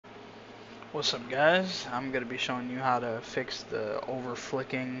What's up guys? I'm going to be showing you how to fix the over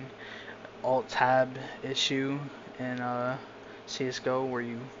flicking alt tab issue in CSGO where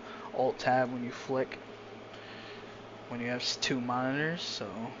you alt tab when you flick when you have two monitors. So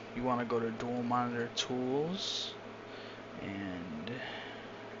you want to go to dual monitor tools and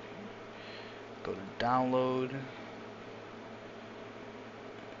go to download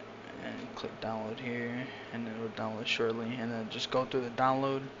and click download here, and it will download shortly, and then just go through the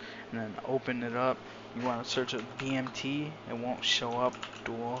download and then open it up. You want to search up DMT, it won't show up.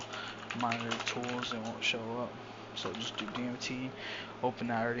 Dual monitor tools, it won't show up, so just do DMT, open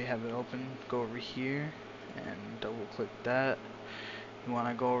that. I already have it open. Go over here and double click that. You want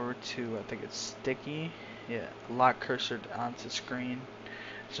to go over to, I think it's sticky, yeah, lock cursor onto screen.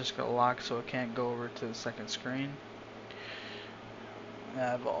 It's just gonna lock so it can't go over to the second screen. I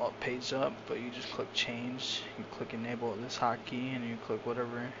have all page up, but you just click change. You click enable this hotkey, and you click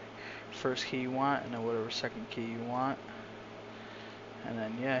whatever first key you want, and then whatever second key you want. And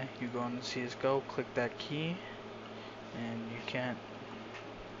then yeah, you go into CSGO, click that key, and you can't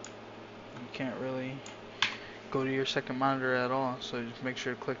really go to your second monitor at all. So just make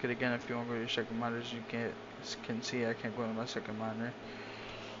sure to click it again if you want to go to your second monitor. As you can see, I can't go to my second monitor.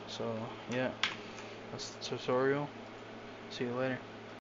 So yeah, that's the tutorial. See you later.